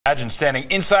Imagine standing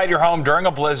inside your home during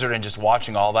a blizzard and just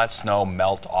watching all that snow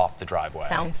melt off the driveway.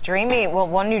 Sounds dreamy. Well,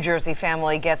 one New Jersey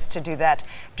family gets to do that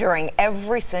during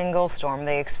every single storm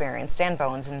they experience. Dan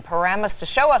Bowen's in Paramus to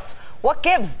show us what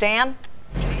gives. Dan?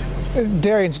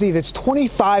 Darian, Steve, it's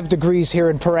 25 degrees here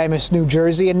in Paramus, New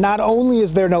Jersey, and not only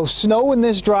is there no snow in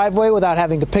this driveway without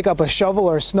having to pick up a shovel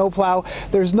or a snowplow,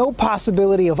 there's no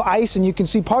possibility of ice, and you can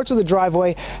see parts of the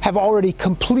driveway have already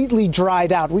completely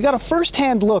dried out. We got a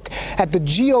first-hand look at the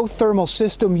geothermal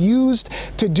system used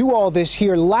to do all this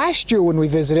here last year when we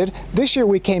visited. This year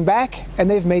we came back, and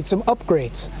they've made some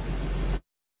upgrades.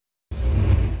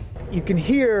 You can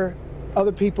hear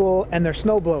other people and their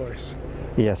snowblowers.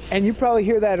 Yes. And you probably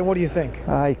hear that, and what do you think?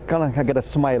 I get a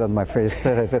smile on my face.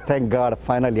 I say, thank God,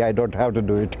 finally I don't have to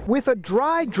do it. With a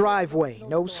dry driveway,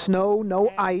 no snow,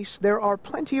 no ice, there are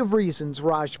plenty of reasons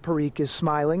Raj Parikh is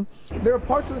smiling. There are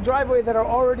parts of the driveway that are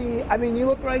already, I mean, you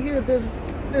look right here,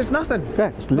 there's nothing. Yeah,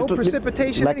 it's no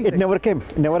precipitation, like anything. It never came,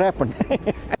 it never happened.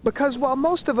 Because while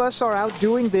most of us are out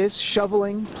doing this,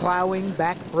 shoveling, plowing,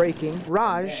 back-breaking,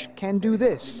 Raj can do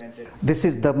this. This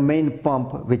is the main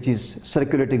pump which is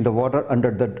circulating the water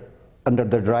under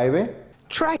the driveway.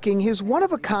 Tracking his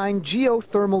one-of-a-kind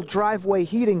geothermal driveway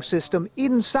heating system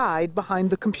inside behind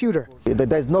the computer.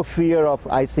 There's no fear of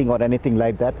icing or anything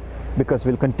like that because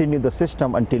we'll continue the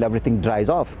system until everything dries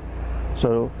off.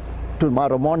 So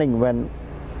tomorrow morning when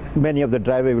many of the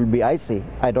driveway will be icy,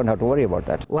 I don't have to worry about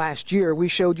that. Last year, we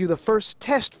showed you the first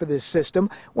test for this system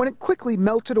when it quickly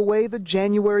melted away the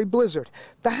January blizzard.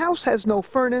 The house has no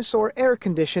furnace or air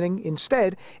conditioning.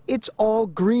 Instead, it's all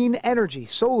green energy,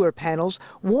 solar panels,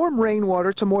 warm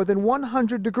rainwater to more than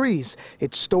 100 degrees.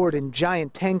 It's stored in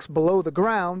giant tanks below the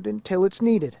ground until it's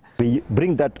needed. We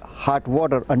bring that hot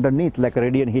water underneath like a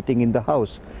radiant heating in the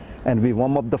house, and we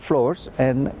warm up the floors,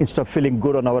 and instead of feeling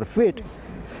good on our feet,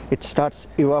 it starts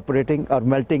evaporating or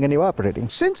melting and evaporating.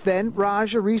 Since then,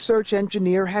 Raj, a research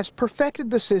engineer, has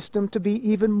perfected the system to be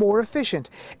even more efficient.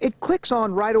 It clicks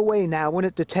on right away now when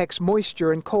it detects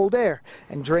moisture and cold air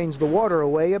and drains the water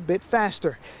away a bit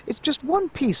faster. It's just one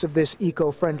piece of this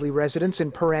eco-friendly residence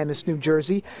in Paramus, New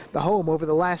Jersey. The home over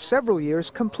the last several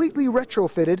years completely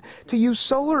retrofitted to use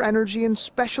solar energy and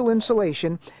special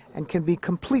insulation and can be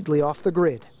completely off the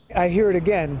grid. I hear it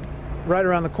again. Right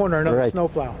around the corner, another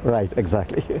snowplow. Right,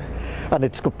 exactly. And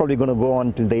it's probably going to go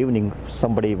on till the evening.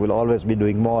 Somebody will always be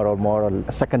doing more or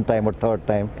a second time or third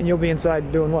time. And you'll be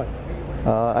inside doing what?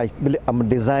 I'm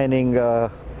designing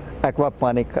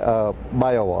aquaponic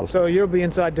bio wall. So you'll be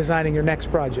inside designing your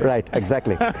next project. Right,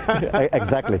 exactly.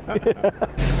 Exactly.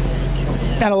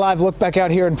 And a live look back out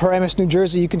here in Paramus, New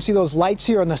Jersey. You can see those lights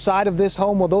here on the side of this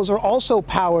home. Well, those are also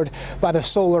powered by the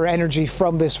solar energy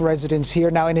from this residence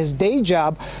here. Now, in his day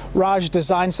job, Raj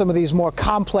designed some of these more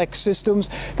complex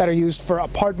systems that are used for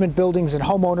apartment buildings and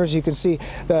homeowners. You can see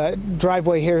the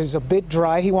driveway here is a bit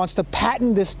dry. He wants to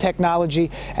patent this technology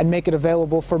and make it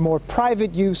available for more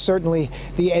private use, certainly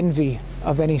the envy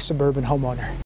of any suburban homeowner.